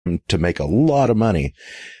to make a lot of money.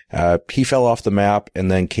 He fell off the map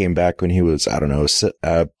and then came back when he was, I don't know,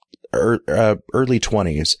 early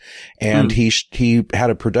 20s. And he had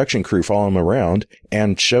a production crew follow him around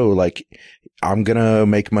and show like, I'm going to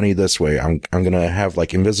make money this way. I'm going to have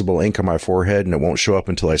like invisible ink on my forehead and it won't show up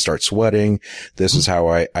until I start sweating. This is how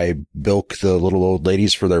I bilk the little old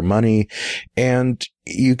ladies for their money. And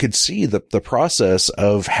you could see the process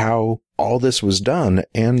of how all this was done.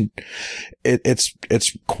 And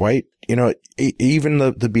it's quite, even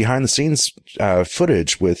the behind the scenes,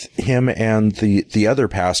 footage with him and the other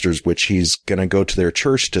pastors, which he's going to go to their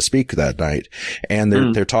church to speak that night. And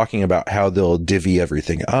they're talking about how they'll divvy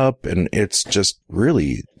everything up. And it's just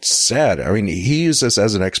really sad. I mean, he used this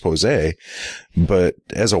as an expose, but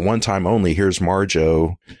as a one-time only, here's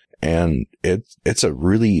Marjo. And it's a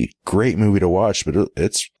really great movie to watch, but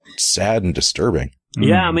it's sad and disturbing.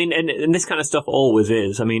 Yeah, I mean, and this kind of stuff always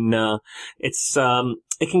is. I mean,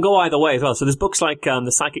 it can go either way as well. So there's books like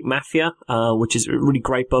The Psychic Mafia, which is a really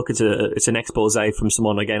great book. It's an expose from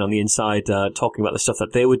someone, again, on the inside, talking about the stuff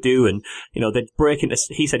that they would do. And, they'd break into,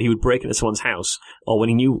 he said he would break into someone's house, or when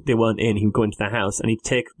he knew they weren't in, he would go into their house and he'd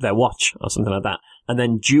take their watch or something like that. And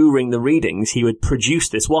then during the readings, he would produce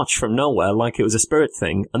this watch from nowhere like it was a spirit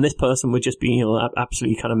thing. And this person would just be,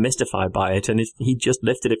 absolutely kind of mystified by it. And he just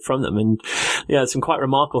lifted it from them. And yeah, some quite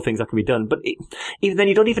remarkable things that can be done. But even then,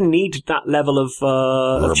 you don't even need that level of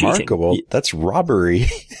remarkable. Cheating. That's robbery.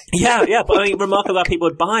 Yeah. But I mean, remarkable that people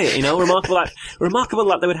would buy it, remarkable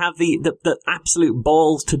that they would have the absolute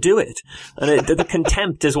balls to do it. And the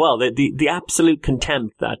contempt as well. The absolute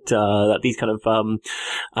contempt that these kind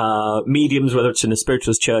of, mediums, whether it's in a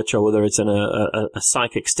spiritualist church or whether it's in a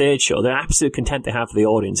psychic stage show, the absolute contempt they have for the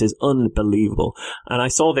audience is unbelievable. And I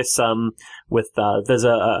saw this with there's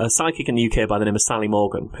a psychic in the UK by the name of Sally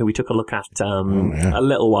Morgan, who we took a look at a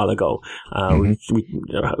little while ago. We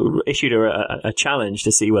issued her a challenge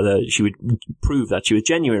to see whether she would prove that she was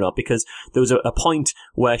genuine or not, because there was a point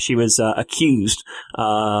where she was accused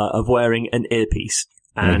of wearing an earpiece.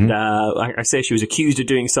 And I say she was accused of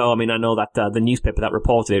doing so. I mean, I know that the newspaper that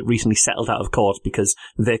reported it recently settled out of court because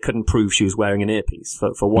they couldn't prove she was wearing an earpiece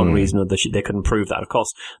for one reason or another. They couldn't prove that. Of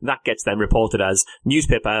course, that gets then reported as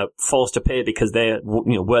newspaper forced to pay because they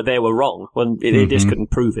were wrong. Well, they just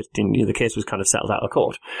couldn't prove it. The case was kind of settled out of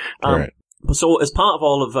court. Right. So as part of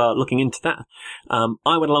all of looking into that,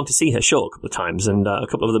 I went along to see her show a couple of times, and a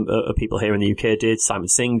couple of the people here in the UK did. Simon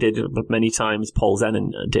Singh did many times. Paul Zenon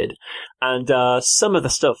did. And some of the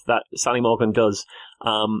stuff that Sally Morgan does,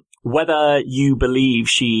 whether you believe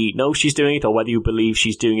she knows she's doing it or whether you believe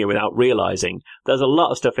she's doing it without realizing, there's a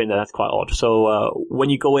lot of stuff in there that's quite odd. So when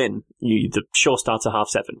you go in, the show starts at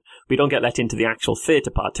 7:30. We don't get let into the actual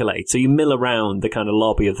theatre part till 8. So you mill around the kind of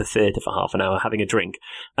lobby of the theatre for half an hour having a drink.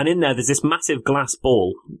 And in there's this massive glass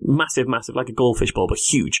bowl, massive, like a goldfish bowl, but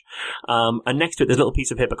huge. And next to it, there's a little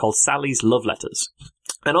piece of paper called Sally's Love Letters.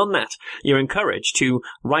 And on that, you're encouraged to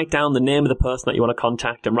write down the name of the person that you want to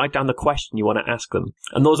contact and write down the question you want to ask them.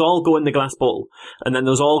 And those all go in the glass bowl. And then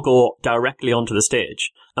those all go directly onto the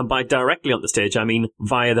stage. And by directly on the stage, I mean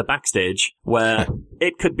via the backstage, where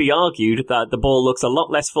it could be argued that the bowl looks a lot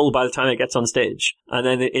less full by the time it gets on stage. And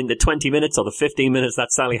then in the 20 minutes or the 15 minutes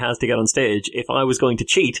that Sally has to get on stage, if I was going to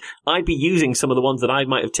cheat, I'd be using some of the ones that I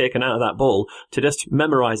might have taken out of that bowl to just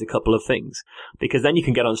memorize a couple of things. Because then you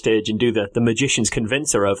can get on stage and do the magician's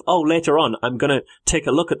convincer of, oh, later on, I'm going to take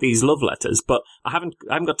a look at these love letters, but I haven't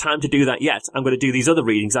got time to do that yet. I'm going to do these other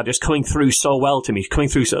readings that are just coming through so well to me, coming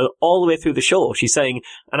through all the way through the show. She's saying,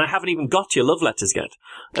 and I haven't even got your love letters yet.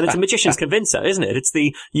 And it's a magician's convincer, isn't it? It's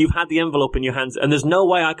you've had the envelope in your hands, and there's no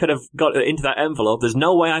way I could have got into that envelope. There's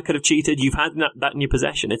no way I could have cheated. You've had that in your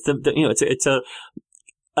possession. It's an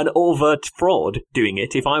overt fraud doing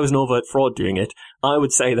it. If I was an overt fraud doing it, I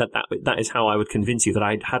would say that is how I would convince you that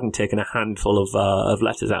I hadn't taken a handful of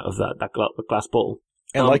letters out of that glass bowl.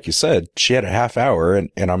 And like you said, she had a half hour,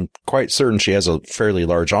 and I'm quite certain she has a fairly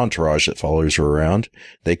large entourage that follows her around.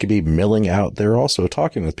 They could be milling out there also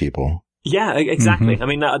talking with people. Yeah, exactly. I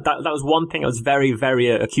mean, that was one thing I was very,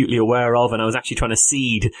 very acutely aware of, and I was actually trying to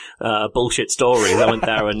seed bullshit stories. I went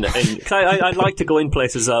there and cause I like to go in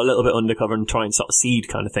places a little bit undercover and try and sort of seed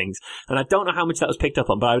kind of things. And I don't know how much that was picked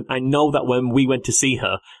up on, but I know that when we went to see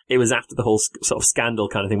her, it was after the whole sort of scandal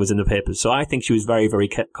kind of thing was in the papers. So I think she was very, very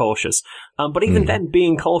cautious. But even then,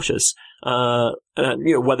 being cautious,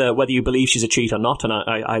 whether you believe she's a cheat or not, and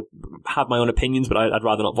I have my own opinions, but I'd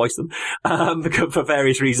rather not voice them, for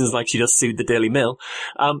various reasons, like she just sued the Daily Mail.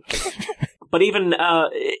 But even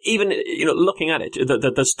looking at it,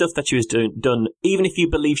 the stuff that she was done, even if you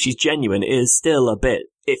believe she's genuine, is still a bit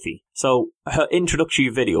iffy. So her introductory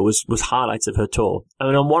video was highlights of her tour. I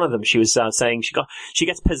mean, on one of them, she was saying she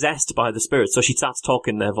gets possessed by the spirits, so she starts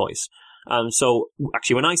talking their voice. So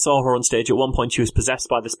actually, when I saw her on stage, at one point she was possessed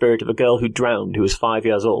by the spirit of a girl who drowned, who was 5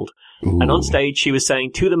 years old. Ooh. And on stage, she was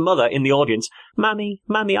saying to the mother in the audience, "Mammy,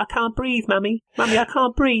 Mammy, I can't breathe, Mammy. Mammy, I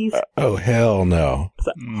can't breathe." Oh, hell no.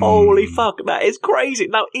 Holy fuck, that is crazy.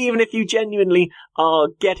 Now, even if you genuinely are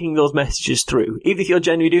getting those messages through, even if you're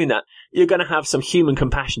genuinely doing that, you're going to have some human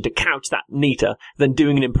compassion to couch that neater than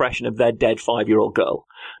doing an impression of their dead 5-year-old girl.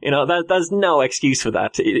 You know, there's no excuse for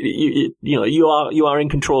that. You know, you are in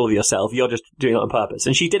control of yourself. You're just doing it on purpose.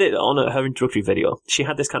 And she did it on her introductory video. She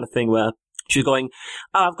had this kind of thing where she was going,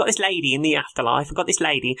 "Oh, I've got this lady in the afterlife. I've got this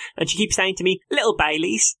lady, and she keeps saying to me, 'Little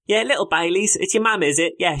Baileys.' Yeah, 'Little Baileys.' It's your mum, is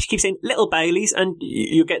it? Yeah, she keeps saying 'Little Baileys.'" And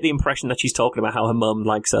you get the impression that she's talking about how her mum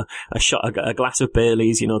likes a glass of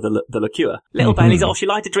Baileys, you know, the liqueur. "Little Baileys. Oh, she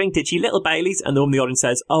liked to drink, did she? 'Little Baileys.'" And the woman in the audience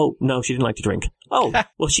says, "Oh, no, she didn't like to drink." "Oh,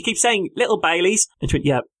 well, she keeps saying 'Little Baileys.'" And she went,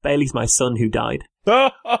 "Yeah, Bailey's my son who died."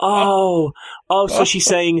 Oh, so she's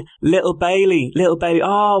saying Little Bailey.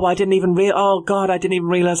 Oh, I didn't even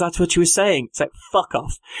realize that's what she was saying. It's like, fuck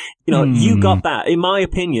off. You know, you got that. In my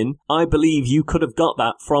opinion, I believe you could have got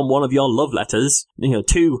that from one of your love letters, you know,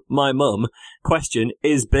 to my mum. Question,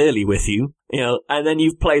 is Bailey with you? You know, and then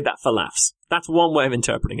you've played that for laughs. That's one way of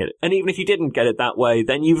interpreting it. And even if you didn't get it that way,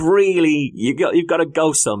 then you've got to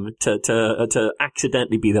go some to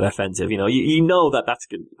accidentally be that offensive. You know, you know that's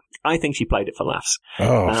good. I think she played it for laughs.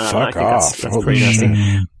 Oh, fuck off. That's pretty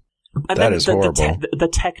nasty. And that is horrible. The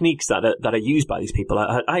techniques that are used by these people,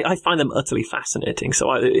 I find them utterly fascinating.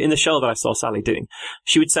 So in the show that I saw Sally doing,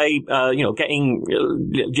 she would say, you know, getting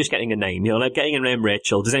a name, you know, like getting a name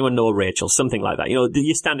Rachel. Does anyone know Rachel? Something like that. You know,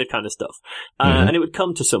 your standard kind of stuff. And it would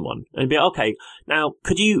come to someone and be, "Okay, now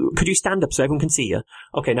could you stand up so everyone can see you?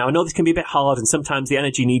 Okay, now I know this can be a bit hard and sometimes the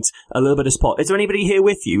energy needs a little bit of support. Is there anybody here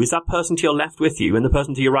with you? Is that person to your left with you and the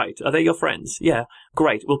person to your right? Are they your friends? Yeah,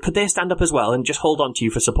 great. Well, could they stand up as well and just hold on to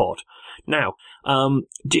you for support? Now,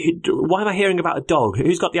 why am I hearing about a dog?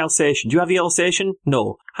 Who's got the Alsatian? Do you have the Alsatian?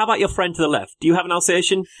 No. How about your friend to the left? Do you have an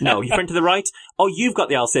Alsatian? No. Your friend to the right? Oh, you've got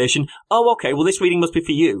the Alsatian. Oh, okay. Well, this reading must be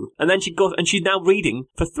for you." And then she'd go, and she's now reading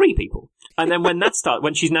for 3 people. And then when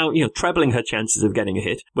she's now, you know, trebling her chances of getting a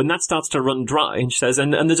hit, when that starts to run dry, and she says,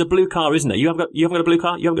 and there's a blue car, isn't there? You haven't got a blue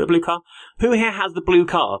car? You haven't got a blue car? Who here has the blue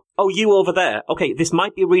car? Oh, you over there. Okay, this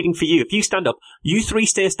might be a reading for you. If you stand up, you 3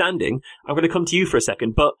 stay standing. I'm going to come to you for a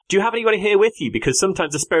second, but do you have anybody here with you? Because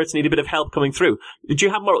sometimes the spirits need a bit of help coming through. Do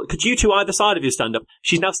you have more? Could you 2 either side of you stand up?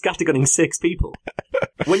 She's now scattergunning 6 people.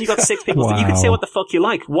 When you got 6 people, you can say what the fuck you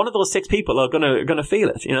like. One of those 6 people are gonna feel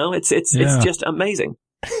it. You know, it's just amazing.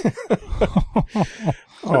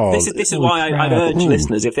 This is why I'd urge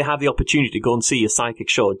listeners, if they have the opportunity to go and see a psychic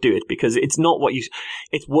show, do it, because it's not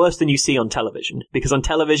it's worse than you see on television. Because on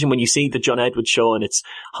television, when you see the John Edwards show and it's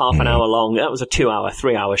half an hour long, that was a 2-hour,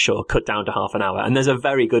 3-hour show cut down to half an hour. And there's a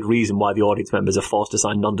very good reason why the audience members are forced to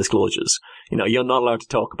sign non-disclosures. You know, you're not allowed to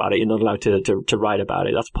talk about it. You're not allowed to write about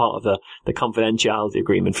it. That's part of the confidentiality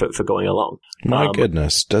agreement for going along. My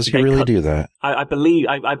goodness. Does he really do that? I believe.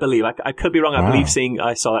 I could be wrong. I believe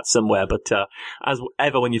I saw that somewhere, but, as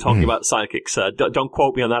ever when you're talking about psychics, don't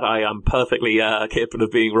quote me on that. I am perfectly capable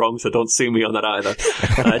of being wrong, so don't sue me on that either.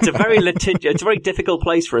 It's a very difficult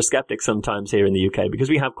place for a skeptic sometimes here in the UK, because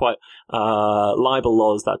we have quite libel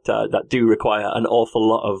laws that do require an awful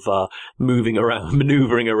lot of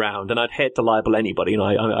maneuvering around, and I'd hate to libel anybody, and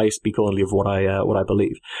I speak only of what I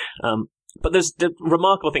believe. But there's the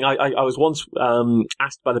remarkable thing. I was once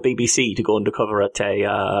asked by the BBC to go undercover at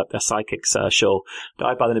a psychics show. A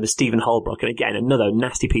guy by the name of Stephen Holbrook, and again, another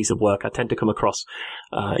nasty piece of work. I tend to come across.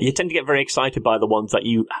 You tend to get very excited by the ones that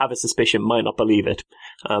you have a suspicion might not believe it.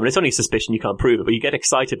 And it's only a suspicion, you can't prove it, but you get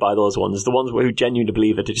excited by those ones. The ones who genuinely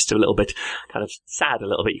believe it are just a little bit kind of sad, a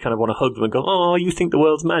little bit. You kind of want to hug them and go, "Oh, you think the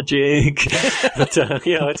world's magic." But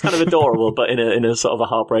you know, it's kind of adorable, but in a sort of a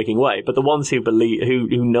heartbreaking way. But the ones who believe, who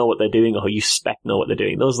know what they're doing, or who you suspect know what they're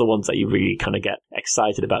doing, those are the ones that you really kind of get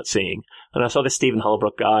excited about seeing. And I saw this Stephen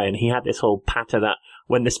Holbrook guy, and he had this whole patter that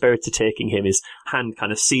when the spirits are taking him, his hand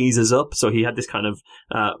kind of seizes up. So he had this kind of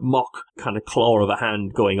mock kind of claw of a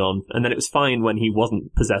hand going on. And then it was fine when he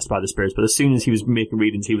wasn't possessed by the spirits. But as soon as he was making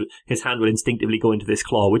readings, his hand would instinctively go into this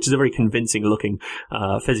claw, which is a very convincing looking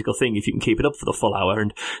physical thing if you can keep it up for the full hour.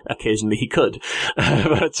 And occasionally he could.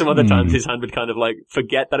 But some other times his hand would kind of like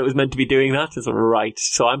forget that it was meant to be doing that. It's like, right,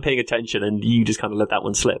 so I'm paying attention, and you just kind of let that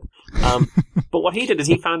one slip. But what he did is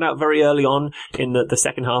he found out very early on in the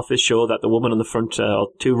second half of his show that the woman on the front,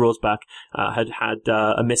 2 rows back, had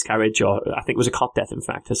a miscarriage, or I think it was a cot death, in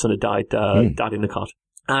fact. Her son had died in the cot.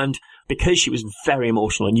 And because she was very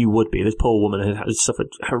emotional, and you would be, this poor woman had suffered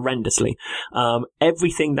horrendously,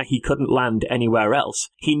 everything that he couldn't land anywhere else,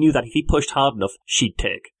 he knew that if he pushed hard enough, she'd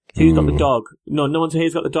take. So who's got the dog? No one's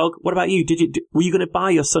here's got the dog. What about you? Were you going to buy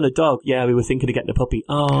your son a dog? Yeah, we were thinking of getting a puppy.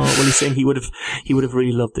 Oh, well, he's saying he would have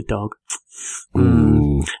really loved the dog.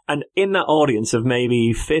 And in that audience of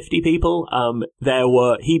maybe 50 people,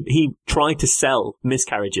 he tried to sell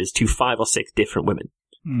miscarriages to 5 or 6 different women.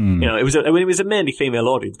 You know, it was a mainly female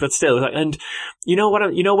audience, but still, and you know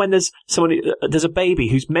when there's a baby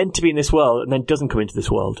who's meant to be in this world and then doesn't come into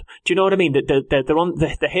this world. Do you know what I mean?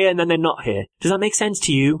 They're here and then they're not here. Does that make sense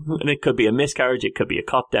to you? And it could be a miscarriage, it could be a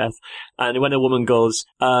cot death. And when a woman goes,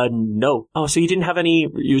 no. Oh, so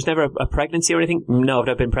you was never a pregnancy or anything? No, I've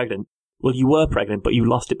never been pregnant. Well, you were pregnant, but you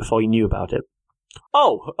lost it before you knew about it.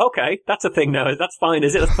 Oh, okay. That's a thing now. That's fine,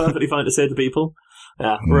 is it? That's perfectly fine to say to people.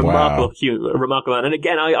 Yeah, remarkable man. And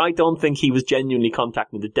again, I don't think he was genuinely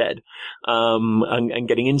contacting the dead, and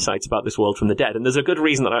getting insights about this world from the dead. And there's a good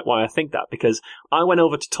reason why I think that, because I went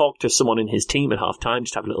over to talk to someone in his team at half time,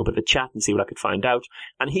 just have a little bit of a chat and see what I could find out.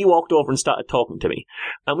 And he walked over and started talking to me.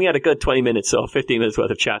 And we had a good 20 minutes or 15 minutes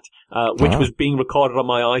worth of chat, which was being recorded on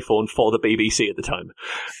my iPhone for the BBC at the time.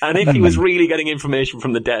 And if he was really getting information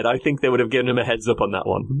from the dead, I think they would have given him a heads up on that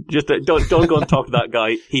one. Just don't go and talk to that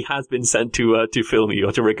guy. He has been sent to film you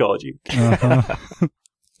or to record you.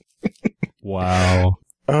 Wow.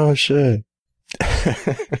 Oh shit.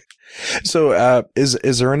 So,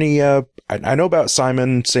 is there any, I know about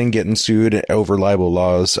Simon Singh getting sued over libel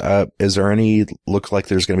laws. Is there any look like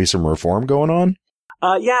there's going to be some reform going on?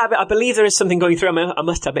 Yeah, I believe there is something going through. I mean, I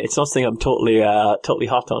must admit, it's not something I'm totally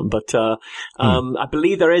hot on, but, I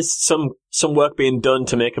believe there is some work being done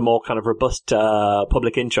to make a more kind of robust,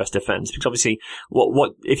 public interest offence. Because obviously,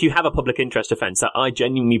 what, if you have a public interest offence, I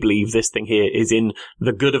genuinely believe this thing here is in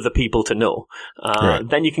the good of the people to know, right.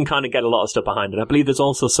 Then you can kind of get a lot of stuff behind it. I believe there's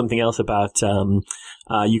also something else about,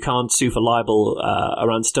 you can't sue for libel,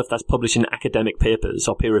 around stuff that's published in academic papers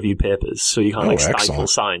or peer-reviewed papers. So you can't stifle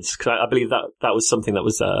science. Because I believe that was something that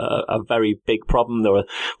was a very big problem. There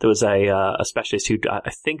was a specialist who'd,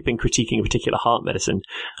 I think, been critiquing a particular heart medicine,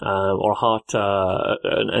 or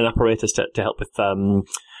an apparatus to help with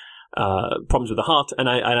problems with the heart, and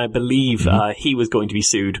I believe he was going to be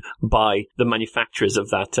sued by the manufacturers of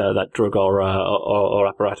that drug or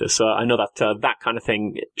apparatus. So I know that kind of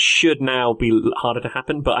thing should now be harder to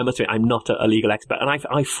happen. But I must admit, I'm not a legal expert, and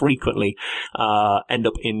I frequently end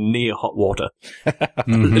up in near hot water,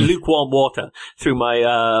 lukewarm water, through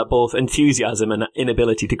my both enthusiasm and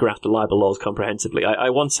inability to grasp the libel laws comprehensively. I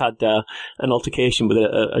once had an altercation with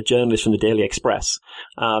a journalist from the Daily Express,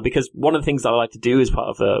 because one of the things that I like to do as part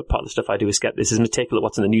of the stuff I do with Skepticism is take a look at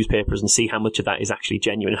what's in the newspapers and see how much of that is actually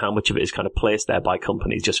genuine, how much of it is kind of placed there by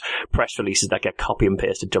companies, just press releases that get copy and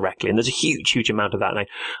pasted directly. And there's a huge amount of that. And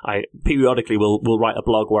I periodically will write a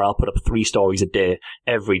blog where I'll put up 3 stories a day,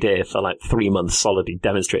 every day for like 3 months solidly,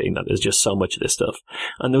 demonstrating that there's just so much of this stuff.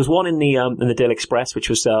 And there was one in the Daily Express, which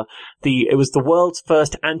was it was the world's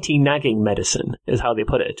first anti-nagging medicine, is how they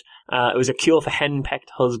put it. It was a cure for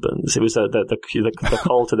henpecked husbands. It was the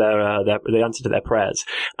call to the answer to their prayers.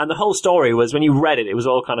 And the whole story was, when you read it, it was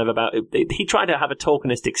all kind of about, he tried to have a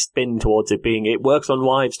tokenistic spin towards it being, it works on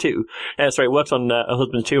wives too. It works on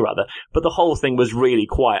husbands too, rather. But the whole thing was really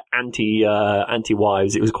quite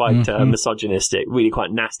anti-wives. It was quite misogynistic, really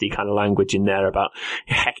quite nasty kind of language in there about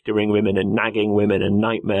hectoring women and nagging women and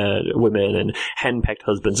nightmare women and henpecked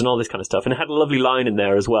husbands and all this kind of stuff. And it had a lovely line in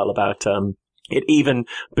there as well about, it even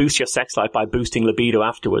boosts your sex life by boosting libido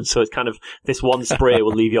afterwards. So it's kind of, this one spray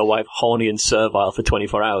will leave your wife horny and servile for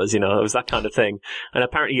 24 hours, you know. It was that kind of thing. And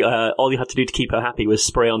apparently, all you had to do to keep her happy was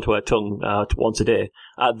spray onto her tongue, once a day.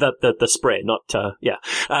 The spray, not, yeah.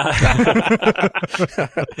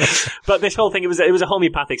 But this whole thing, it was a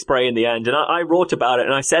homeopathic spray in the end. And I wrote about it,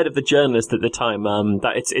 and I said of the journalist at the time,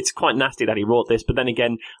 that it's quite nasty that he wrote this, but then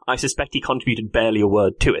again, I suspect he contributed barely a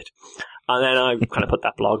word to it. And then I kind of put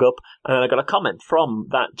that blog up, and then I got a comment from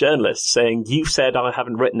that journalist saying, "You said I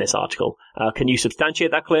haven't written this article. Can you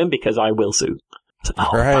substantiate that claim? Because I will sue."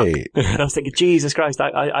 Right. And I was thinking, Jesus Christ,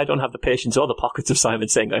 I don't have the patience or the pockets of Simon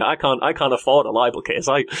Singh. I can't afford a libel case.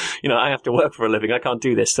 I have to work for a living. I can't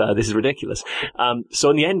do this. This is ridiculous.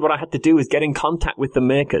 So in the end, what I had to do is get in contact with the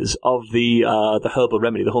makers of the herbal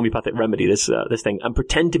remedy, the homeopathic remedy, this thing, and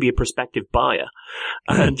pretend to be a prospective buyer,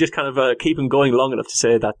 and just kind of keep them going long enough to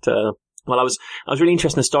say that Well, I was really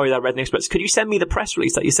interested in the story that I read in the Express. Could you send me the press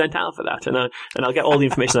release that you sent out for that? And I'll get all the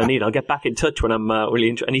information I need. I'll get back in touch when I'm really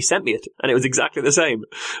interested. And he sent me it, and it was exactly the same.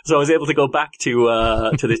 So I was able to go back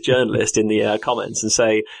to this journalist in the comments and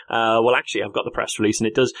say, well, actually, I've got the press release, and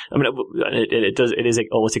it does. I mean, it is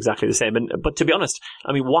almost exactly the same. But to be honest,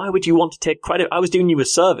 I mean, why would you want to take credit? I was doing you a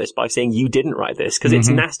service by saying you didn't write this, because it's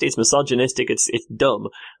nasty, it's misogynistic, it's dumb.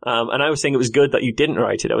 And I was saying it was good that you didn't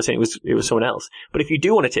write it. I was saying it was someone else. But if you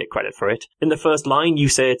do want to take credit for it, in the first line, you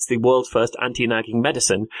say it's the world's first anti-nagging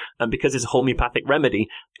medicine, and because it's a homeopathic remedy,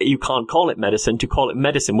 you can't call it medicine. To call it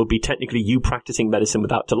medicine would be technically you practicing medicine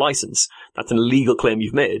without a license. That's an illegal claim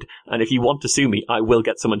you've made, and if you want to sue me, I will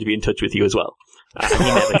get someone to be in touch with you as well. He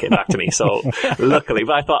never came back to me, so luckily.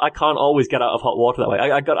 But I thought I can't always get out of hot water that way.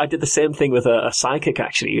 I did the same thing with a psychic,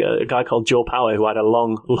 actually, a guy called Joe Power, who I had a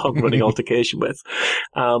long running altercation with.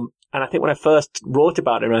 And I think when I first wrote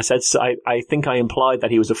about him, I said, I think I implied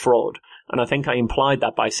that he was a fraud. And I think I implied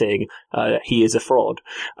that by saying he is a fraud,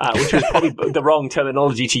 which was probably the wrong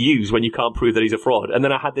terminology to use when you can't prove that he's a fraud. And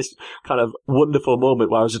then I had this kind of wonderful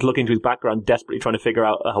moment where I was just looking into his background, desperately trying to figure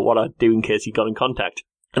out what I'd do in case he got in contact.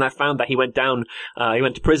 And I found that he went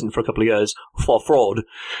to prison for a couple of years for fraud.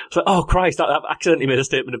 So, oh Christ, I've accidentally made a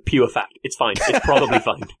statement of pure fact. It's fine. It's probably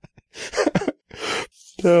fine.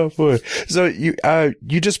 Oh boy. So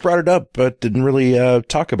you just brought it up, but didn't really,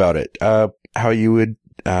 talk about it. How you would,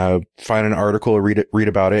 find an article, read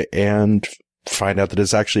about it, and find out that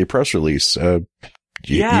it's actually a press release. So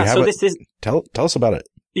this is, tell us about it.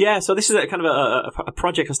 Yeah, so this is a kind of a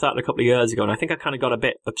project I started a couple of years ago, and I think I kind of got a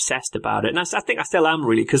bit obsessed about it. And I think I still am,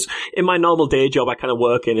 really, because in my normal day job, I kind of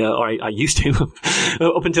work in, or I used to,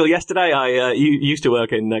 up until yesterday, I used to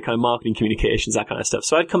work in kind of marketing communications, that kind of stuff.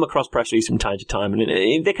 So I'd come across press releases from time to time,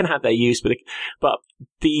 and they can have their use, but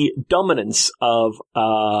the dominance of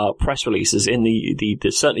press releases in the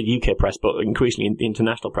certainly the UK press, but increasingly in the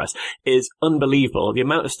international press, is unbelievable. The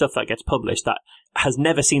amount of stuff that gets published that has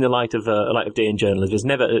never seen the light of day in journalism, has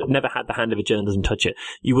never had the hand of a journalism touch it,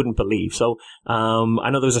 you wouldn't believe. So I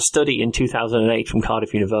know there was a study in 2008 from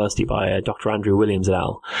Cardiff University by Dr. Andrew Williams et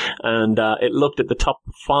al. And it looked at the top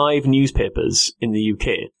 5 newspapers in the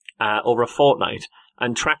UK over a fortnight,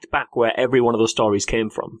 and tracked back where every one of those stories came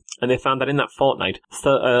from. And they found that in that fortnight,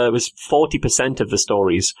 it was 40% of the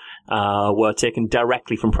stories were taken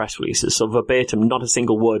directly from press releases. So verbatim, not a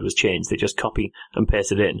single word was changed. They just copy and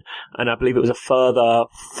pasted in. And I believe it was a further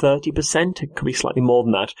 30%, it could be slightly more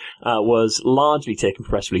than that, was largely taken from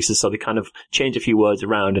press releases. So they kind of changed a few words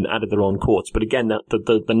around and added their own quotes. But again,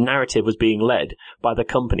 the narrative was being led by the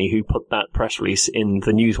company who put that press release in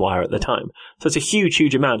the Newswire at the time. So it's a huge,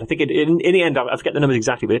 huge amount. I think in the end, I forget the numbers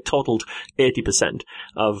exactly, but it totaled 80%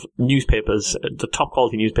 of newspapers, the top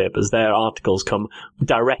quality newspapers, their articles come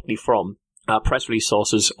directly from press release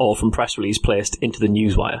sources or from press release placed into the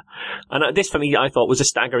Newswire. And this, for me, I thought was a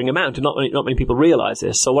staggering amount, and not many people realize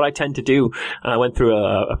this. So what I tend to do, and I went through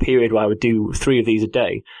a period where I would do 3 of these a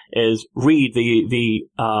day, is read the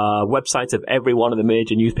websites of every one of the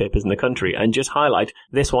major newspapers in the country and just highlight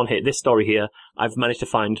this one here, this story here. I've managed to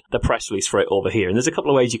find the press release for it over here. And there's a couple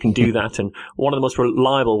of ways you can do that. And one of the most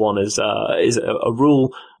reliable one is a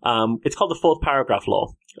rule. It's called the 4th paragraph law,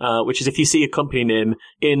 which is if you see a company name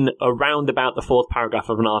in around about the 4th paragraph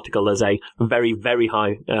of an article, there's a very, very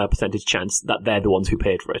high percentage chance that they're the ones who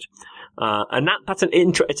paid for it. And that's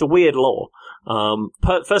it's a weird law.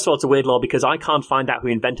 First of all, it's a weird law because I can't find out who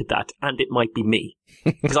invented that, and it might be me.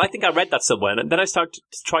 Because I think I read that somewhere, and then I started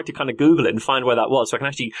to try to kind of Google it and find where that was, so I can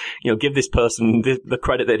actually, give this person the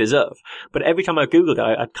credit they deserve. But every time I Googled it,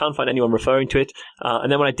 I can't find anyone referring to it.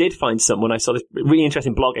 And then when I did find someone, I saw this really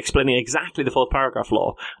interesting blog explaining exactly the 4th paragraph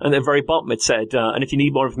law. And at the very bottom it said, and if you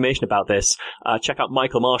need more information about this, check out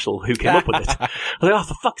Michael Marshall, who came up with it. I was like, oh,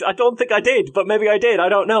 for fuck's sake, I don't think I did, but maybe I did. I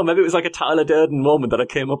don't know. Maybe it was like a Tyler Durden moment that I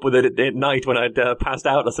came up with it at night when I'd passed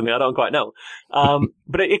out or something. I don't quite know.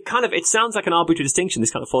 But it sounds like an arbitrary distinction,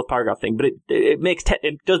 this kind of 4th paragraph thing, but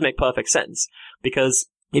it does make perfect sense, because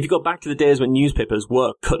if you go back to the days when newspapers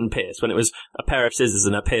were cut and paste, when it was a pair of scissors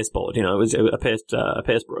and a pasteboard, it was a paste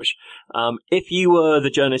brush. If you were the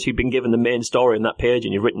journalist who'd been given the main story on that page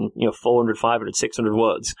and you've written, 400, 500, 600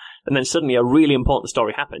 words, and then suddenly a really important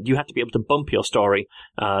story happened, you had to be able to bump your story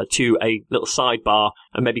to a little sidebar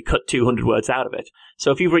and maybe cut 200 words out of it. So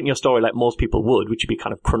if you've written your story like most people would, which would be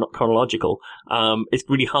kind of chronological, it's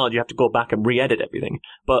really hard. You have to go back and re-edit everything.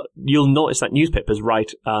 But you'll notice that newspapers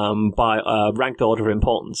write by ranked order of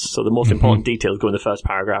importance. importance. So the most important details go in the first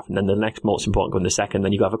paragraph, and then the next most important go in the second.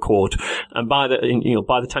 Then you have a quote, and by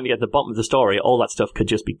the time you get to the bottom of the story, all that stuff could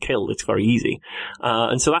just be killed. It's very easy,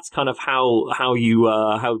 and so that's kind of how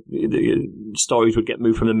the stories would get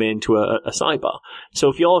moved from the main to a sidebar. So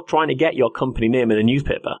if you're trying to get your company name in a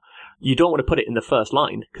newspaper, you don't want to put it in the first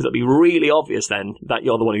line, because it'll be really obvious then that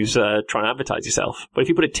you're the one who's trying to advertise yourself. But if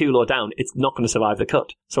you put it too low down, it's not going to survive the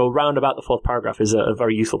cut. So round about the fourth paragraph is a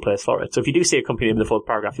very useful place for it. So if you do see a company name in the fourth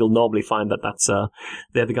paragraph, you'll normally find that that's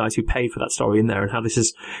they're the guys who paid for that story in there, and how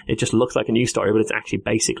it just looks like a news story, but it's actually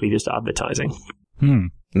basically just advertising.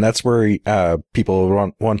 And that's where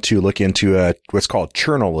people want to look into what's called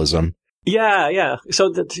journalism. Yeah.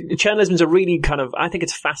 So journalism is a really I think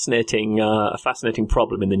it's a fascinating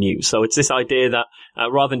problem in the news. So it's this idea that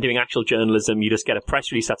rather than doing actual journalism, you just get a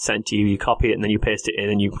press release that's sent to you, you copy it, and then you paste it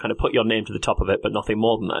in, and you kind of put your name to the top of it, but nothing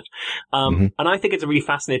more than that. And I think it's a really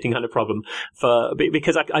fascinating kind of problem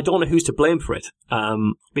because I don't know who's to blame for it.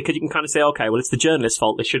 Because you can kind of say, okay, well, it's the journalist's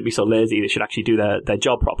fault. They shouldn't be so lazy. They should actually do their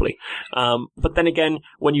job properly. But then again,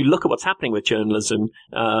 when you look at what's happening with journalism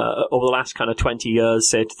over the last kind of 20 years,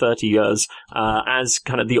 say 30 years, as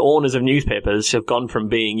kind of the owners of newspapers have gone from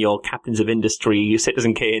being your captains of industry,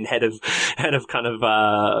 Citizen Kane, head of kind of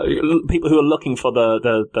people who are looking for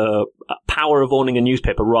the power of owning a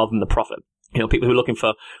newspaper rather than the profit. People who are looking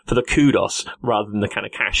for the kudos rather than the kind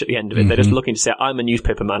of cash at the end of it. They're just looking to say, I'm a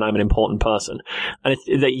newspaper man, I'm an important person. And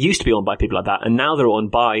they used to be owned by people like that, and now they're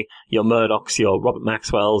owned by your Murdochs, your Robert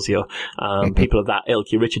Maxwells, your people of that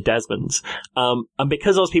ilk, your Richard Desmonds. And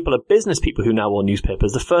because those people are business people who now own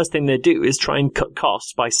newspapers, the first thing they do is try and cut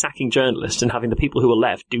costs by sacking journalists and having the people who are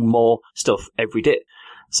left do more stuff every day.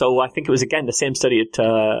 So I think it was, again, the same study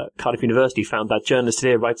at Cardiff University found that journalists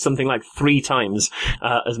today write something like 3 times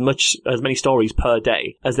as many stories per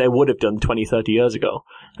day as they would have done 20, 30 years ago.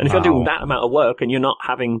 And if you're doing that amount of work and you're not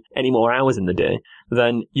having any more hours in the day,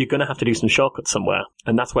 then you're going to have to do some shortcuts somewhere.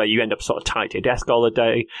 And that's where you end up sort of tied to your desk all the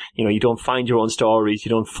day. You don't find your own stories. You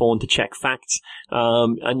don't phone to check facts.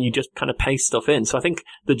 And you just kind of paste stuff in. So I think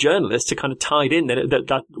the journalists are kind of tied in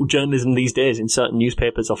that journalism these days in certain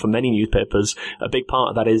newspapers, or for many newspapers, a big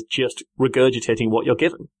part of that is just regurgitating what you're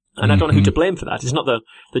given. And I don't know who to blame for that. It's not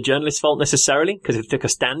the journalist's fault necessarily, because if they took a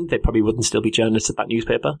stand, they probably wouldn't still be journalists at that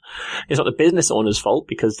newspaper. It's not the business owner's fault,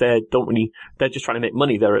 because they're just trying to make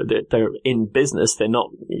money. They're in business. They're not,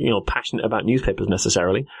 passionate about newspapers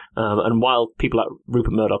necessarily. And while people like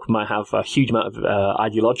Rupert Murdoch might have a huge amount of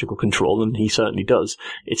ideological control, and he certainly does,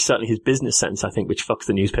 it's certainly his business sense, I think, which fucks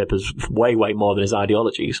the newspapers way, way more than his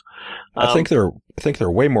ideologies. I think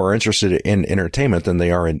they're way more interested in entertainment than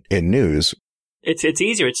they are in news. It's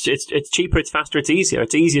easier. It's cheaper. It's faster. It's easier.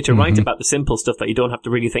 It's easier to write about the simple stuff that you don't have to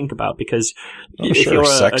really think about, because if you're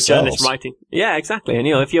a journalist writing, yeah, exactly. And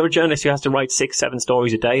if you're a journalist who has to write 6-7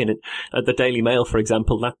 stories a day, and at the Daily Mail, for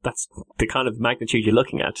example, that's the kind of magnitude you're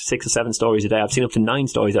looking at, 6 or 7 stories a day. I've seen up to 9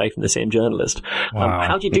 stories a day from the same journalist. Wow.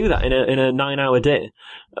 How do you do that in a 9-hour day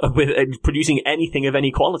with producing anything of any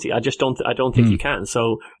quality? I don't think you can.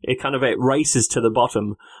 So it races to the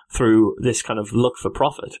bottom through this kind of look for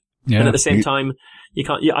profit. Yeah. And at the same time, you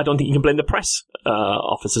can't. I don't think you can blame the press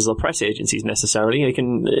officers or press agencies necessarily. You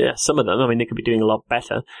can some of them. I mean, they could be doing a lot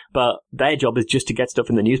better, but their job is just to get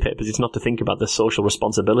stuff in the newspapers. It's not to think about the social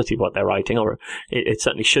responsibility of what they're writing, or it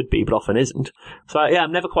certainly should be, but often isn't. So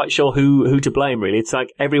I'm never quite sure who to blame. Really, it's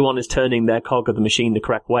like everyone is turning their cog of the machine the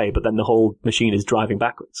correct way, but then the whole machine is driving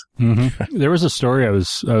backwards. There was a story I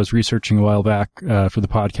was researching a while back for the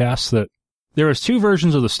podcast that. There was 2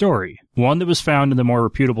 versions of the story. One that was found in the more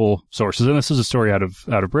reputable sources, and this is a story out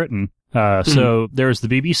of Britain. So there was the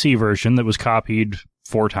BBC version that was copied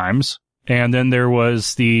 4 times, and then there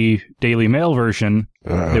was the Daily Mail version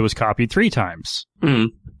that was copied 3 times.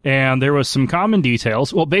 And there was some common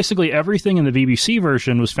details. Well, basically everything in the BBC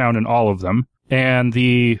version was found in all of them, and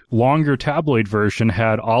the longer tabloid version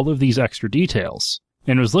had all of these extra details.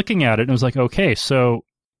 And I was looking at it, and it was like, okay, so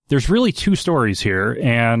there's really 2 stories here,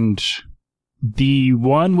 and the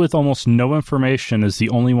one with almost no information is the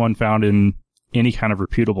only one found in any kind of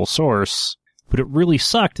reputable source, but it really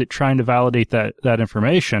sucked at trying to validate that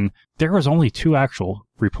information. There was only 2 actual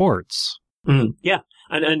reports. Yeah.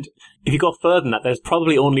 And if you go further than that, there's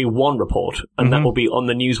probably only 1 report, and that will be on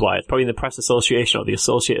the Newswire. It's probably in the Press Association or the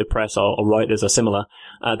Associated Press or Reuters or similar,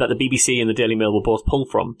 that the BBC and the Daily Mail will both pull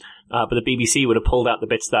from. But the BBC would have pulled out the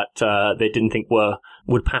bits that they didn't think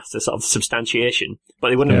would pass the sort of substantiation. But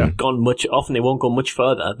they wouldn't have gone much, often they won't go much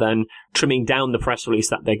further than trimming down the press release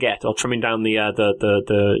that they get, or trimming down the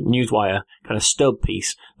Newswire kind of stub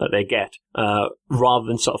piece that they get, rather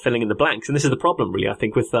than sort of filling in the blanks. And this is the problem, really, I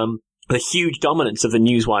think, with the huge dominance of the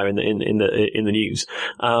newswire in the news,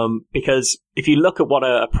 because if you look at what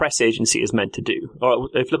a press agency is meant to do, or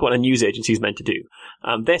if you look at what a news agency is meant to do,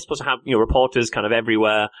 they're supposed to have reporters kind of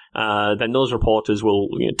everywhere. Then those reporters will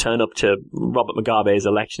turn up to Robert Mugabe's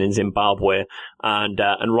election in Zimbabwe and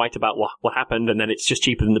write about what happened, and then it's just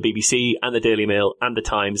cheaper than the BBC and the Daily Mail and the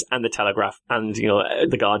Times and the Telegraph and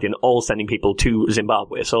the Guardian all sending people to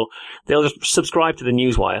Zimbabwe. So they'll just subscribe to the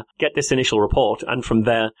newswire, get this initial report, and from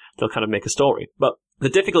there they'll kind of make a story. But the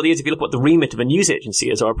difficulty is, if you look what the remit of a news agency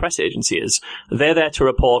is, or a press agency is, they're there to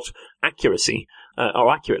report accuracy,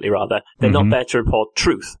 or accurately rather. They're not there to report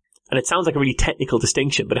truth. And it sounds like a really technical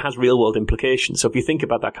distinction, but it has real-world implications. So if you think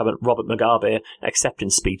about that kind of Robert Mugabe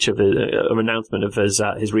acceptance speech of an announcement of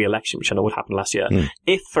his re-election, which I know what happened last year,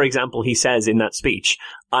 if, for example, he says in that speech,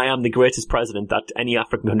 "I am the greatest president that any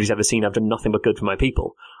African country's ever seen. I've done nothing but good for my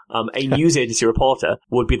people," a news agency reporter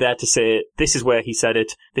would be there to say, this is where he said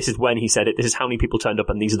it, this is when he said it, this is how many people turned up,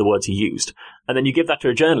 and these are the words he used. And then you give that to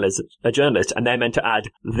a journalist, and they're meant to add,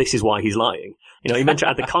 this is why he's lying. You're meant to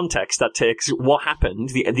add the context that takes what happened,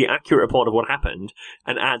 the accurate report of what happened,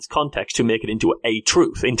 and adds context to make it into a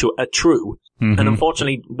truth, into a true. And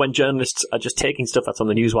unfortunately, when journalists are just taking stuff that's on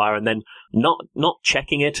the newswire and then not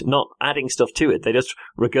checking it, not adding stuff to it, they're just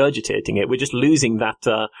regurgitating it. We're just losing that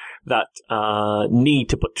need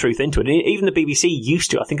to put truth into it. And even the BBC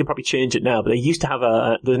used to, I think they probably changed it now, but they used to have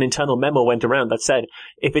there's an internal memo went around that said,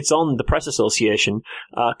 if it's on the Press Association,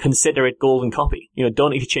 consider it golden copy.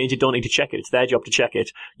 Don't need to change it, don't need to check it. It's their job to check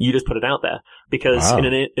it. You just put it out there. Because in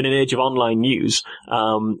an age of online news,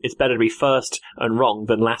 it's better to be first and wrong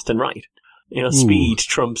than last and right. Speed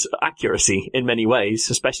trumps accuracy in many ways,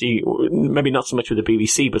 especially maybe not so much with the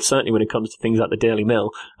BBC, but certainly when it comes to things like the Daily Mail,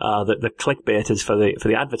 the clickbaiters for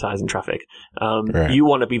the advertising traffic. Right. You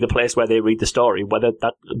want to be the place where they read the story, whether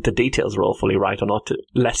the details are all fully right or not,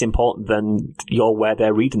 less important than you're where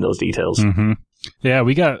they're reading those details. Mm-hmm. Yeah,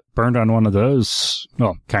 we got burned on one of those.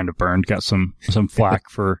 Well, kind of burned, got some flack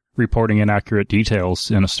for reporting inaccurate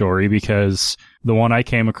details in a story, because the one I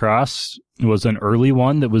came across was an early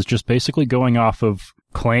one that was just basically going off of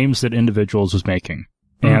claims that individuals was making.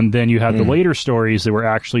 And then you had the later stories that were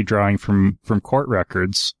actually drawing from court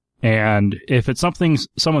records. And if it's something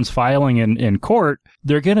someone's filing in court,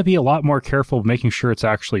 they're going to be a lot more careful of making sure it's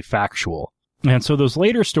actually factual. And so those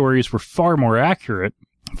later stories were far more accurate,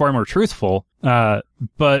 far more truthful.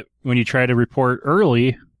 But when you try to report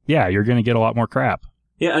early, yeah, you're going to get a lot more crap.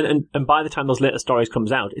 Yeah, and by the time those later stories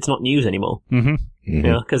comes out, it's not news anymore.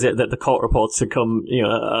 Because the court reports have come,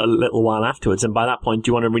 a little while afterwards, and by that point, do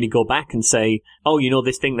you want to really go back and say, oh,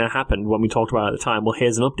 this thing that happened when we talked about it at the time, well,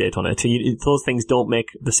 here's an update on it. So those things don't make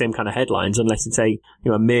the same kind of headlines unless it's a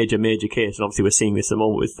major case, and obviously we're seeing this at the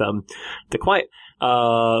moment with the quite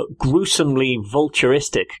gruesomely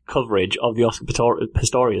vulturistic coverage of the Oscar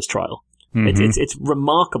Pistorius trial. It's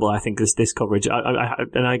remarkable, I think, this coverage.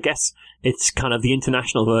 And I guess it's kind of the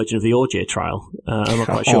international version of the OJ trial. I'm not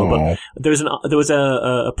quite sure, but there was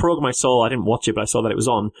a program I saw. I didn't watch it, but I saw that it was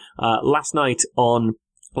on last night on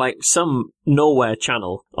some nowhere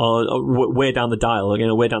channel, or way down the dial,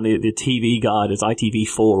 way down the TV guide as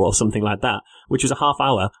ITV4 or something like that, which was a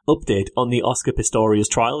half-hour update on the Oscar Pistorius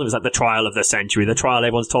trial. It was like the trial of the century, the trial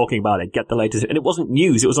everyone's talking about it, get the latest. And it wasn't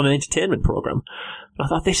news, it was on an entertainment program. I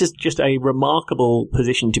thought, this is just a remarkable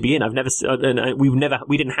position to be in. We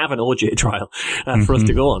didn't have an OJ trial for us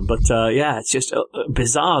to go on. But, it's just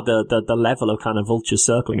bizarre, the level of kind of vultures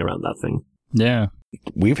circling around that thing. Yeah.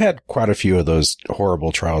 We've had quite a few of those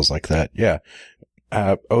horrible trials like that. Yeah.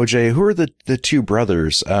 OJ, who are the two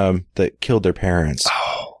brothers, that killed their parents?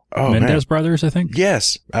 Oh, Mendez brothers, I think?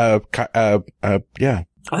 Yes. Yeah.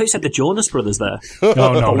 I thought you said the Jonas Brothers there.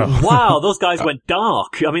 No. Wow, those guys went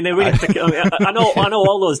dark. I mean, they really. I know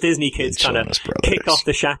all those Disney kids kind of kick off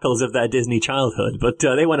the shackles of their Disney childhood, but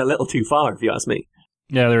they went a little too far, if you ask me.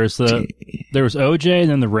 Yeah, there was OJ,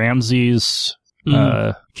 and then the Ramseys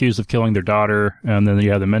accused of killing their daughter, and then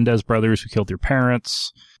you have the Mendez brothers who killed their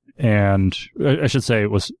parents, and I should say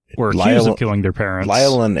were accused of killing their parents.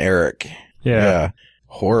 Lyle and Eric. Yeah.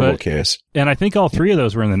 Horrible case. And I think all three of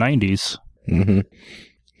those were in the 90s. Mm-hmm.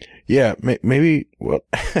 Yeah, maybe. Well,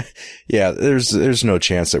 yeah. There's no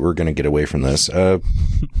chance that we're going to get away from this.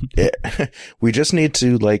 We just need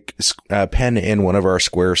to pen in one of our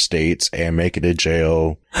square states and make it a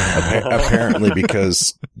jail. Apparently,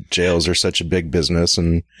 because jails are such a big business,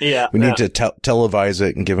 and we need to televise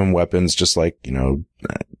it and give them weapons, just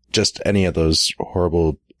just any of those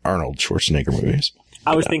horrible Arnold Schwarzenegger movies.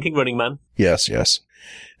 I was thinking Running Man. Yes.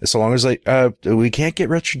 So long as we can't get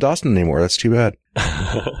Richard Dawson anymore. That's too bad.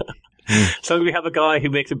 So we have a guy who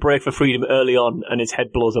makes a break for freedom early on, and his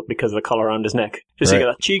head blows up because of the collar around his neck. Just think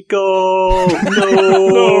of that, Chico,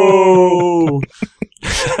 no.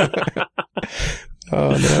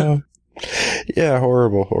 Oh no! Yeah,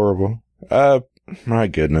 horrible. My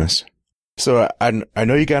goodness. So I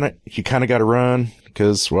know you kind of got to run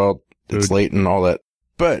because, well, it's late and all that.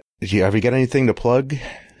 But have you got anything to plug?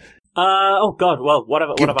 Oh God. Well, what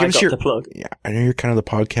have I got to plug? Yeah, I know you're kind of the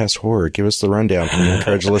podcast whore. Give us the rundown from the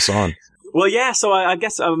Incredulous on. Well, yeah, so I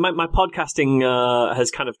guess my podcasting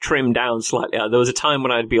has kind of trimmed down slightly. There was a time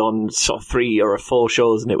when I'd be on sort of 3 or 4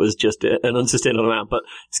 shows and it was just an unsustainable amount. But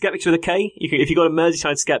Skeptics with a K, if you go to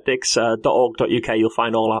merseysideskeptics.org.uk, you'll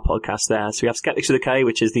find all our podcasts there. So we have Skeptics with a K,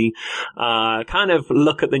 which is the kind of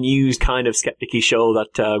look at the news kind of skeptic-y show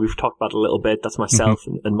that we've talked about a little bit. That's myself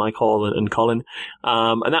and Mike Hall and Colin.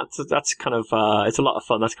 And that's kind of it's a lot of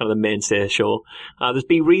fun. That's kind of the mainstay show. There's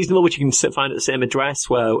Be Reasonable, which you can find at the same address,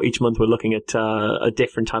 where each month we're looking at a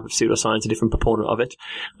different type of pseudoscience, a different proponent of it.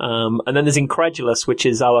 And then there's Incredulous, which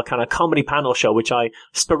is our kind of comedy panel show, which I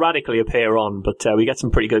sporadically appear on, but we get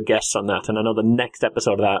some pretty good guests on that, and I know the next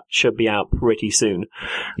episode of that should be out pretty soon.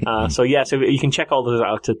 So you can check all those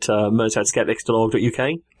out at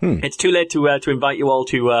merseysideskeptics.org.uk. It's too late to invite you all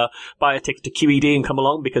to buy a ticket to QED and come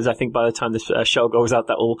along, because I think by the time this show goes out,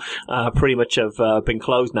 that will pretty much have been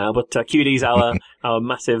closed now. But QED is our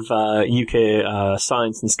massive UK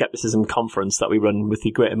science and skepticism conference that we run with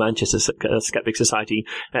the Greater Manchester Skeptic Society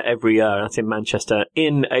every year. That's in Manchester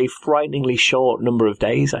in a frighteningly short number of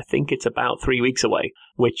days. I think it's about 3 weeks away,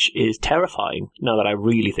 which is terrifying now that I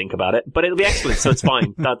really think about it. But it'll be excellent, so it's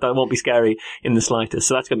fine. That won't be scary in the slightest.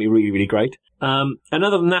 So that's going to be really, really great. And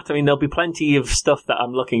other than that, I mean, there'll be plenty of stuff that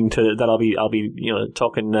I'm looking to, that I'll be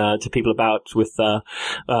talking to people about with the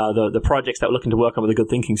projects that we're looking to work on with the Good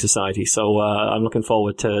Thinking Society. So I'm looking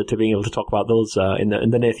forward to being able to talk about those in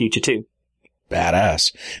the near future too.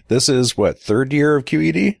 Badass. This is what, 3rd year of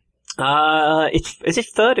QED? Is it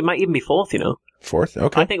 3rd? It might even be 4th, 4th?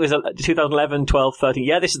 Okay. I think it was 2011, 12, 13.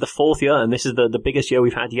 Yeah, this is the 4th year, and this is the biggest year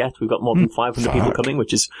we've had yet. We've got more than 500 people coming,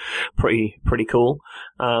 which is pretty cool.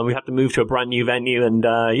 We have to move to a brand new venue, and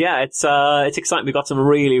it's exciting. We've got some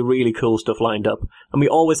really, really cool stuff lined up, and we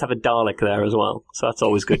always have a Dalek there as well, so that's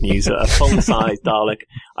always good news. A full-size Dalek.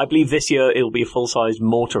 I believe this year it'll be a full-size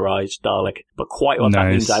motorized Dalek, but quite what that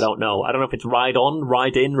means, I don't know. I don't know if it's ride-on,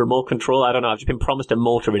 ride-in, remote control. I don't know. I've just been promised a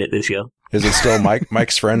motor in it this year. Is it still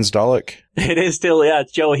Mike's friend's Dalek? It is still, yeah.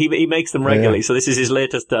 It's Joe. He makes them regularly, yeah. So this is his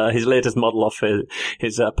latest model off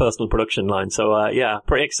his personal production line. So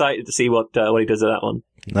pretty excited to see what he does with that one.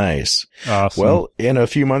 Nice. Awesome. Well, in a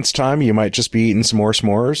few months' time, you might just be eating some more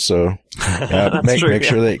s'mores. So make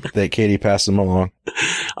sure that Katie passes them along.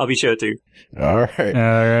 I'll be sure to. All right.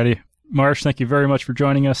 Alrighty, Marsh. Thank you very much for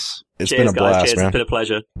joining us. It's been a blast, Cheers. man. It's been a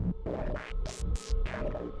pleasure.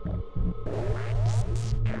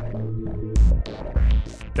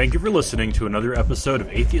 Thank you for listening to another episode of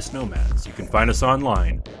Atheist Nomads. You can find us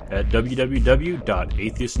online at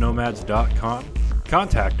www.atheistnomads.com.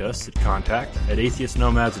 Contact us at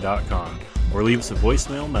contact@atheistnomads.com or leave us a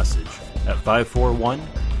voicemail message at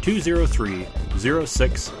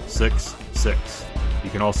 541-203-0666. You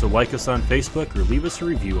can also like us on Facebook or leave us a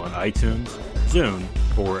review on iTunes, Zune,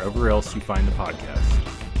 or wherever else you find the podcast.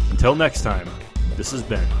 Until next time, this has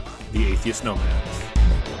been the Atheist Nomads.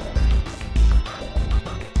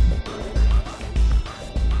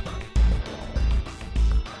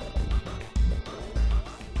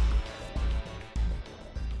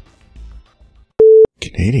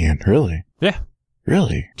 Canadian, really? Yeah.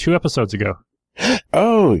 Really? 2 episodes ago.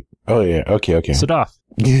 Oh yeah. Okay. Sadaf.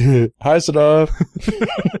 Hi, Sadaf.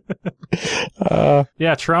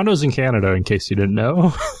 Yeah, Toronto's in Canada, in case you didn't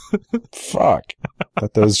know. Fuck.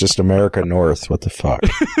 Thought that was just America North. What the fuck?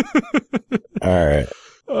 All right.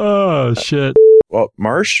 Oh, shit. Well,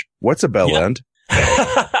 Marsh, what's a bell end?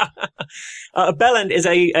 A bell end is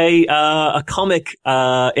a comic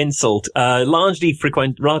insult, largely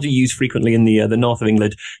used frequently in the north of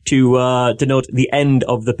England to denote the end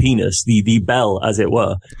of the penis, the bell, as it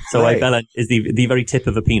were. So right. A bell end is the very tip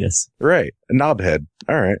of a penis. Right, a knobhead.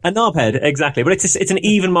 All right, a knobhead, exactly. But it's an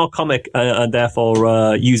even more comic and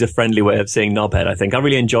therefore user friendly way of saying knobhead. I think I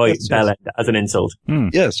really enjoy bell end as an insult.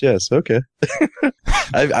 Yes, okay.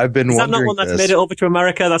 I've been wondering. Is that not one that's made it over to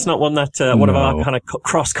America? That's not one that one of our kind of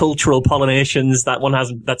cross cultural pollinations.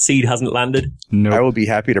 That seed hasn't landed. No, I will be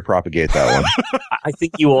happy to propagate that one. I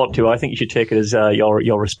think you ought to. I think you should take it as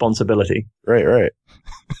your responsibility. Right.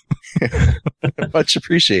 Much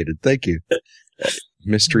appreciated. Thank you.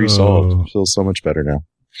 Mystery solved. Feels so much better now.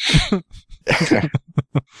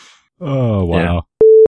 Oh, wow. Yeah.